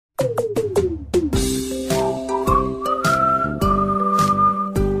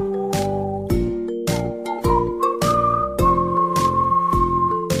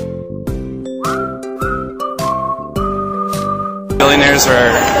Billionaires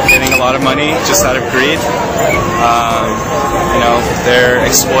are getting a lot of money just out of greed. You know, they're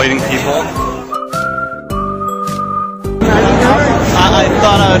exploiting people. I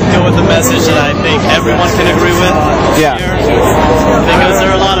thought I would go with the message that I think everyone can agree with. Yeah. Because there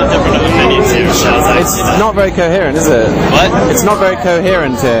are a lot of different opinions here. It's not very coherent, is it? What? It's not very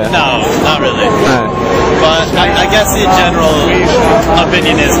coherent here. No, not really. No. But I guess the general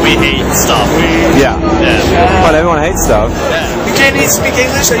opinion is we hate stuff. Yeah. Yeah. Well, everyone hates stuff. Yeah. You can't even speak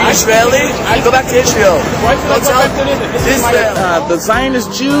English? Are you Israeli? Go back to Israel. The Zionist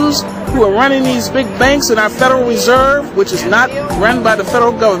Jews who are running these big banks in our Federal Reserve, which is not run by the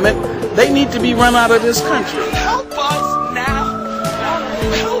federal government, they need to be run out of this country.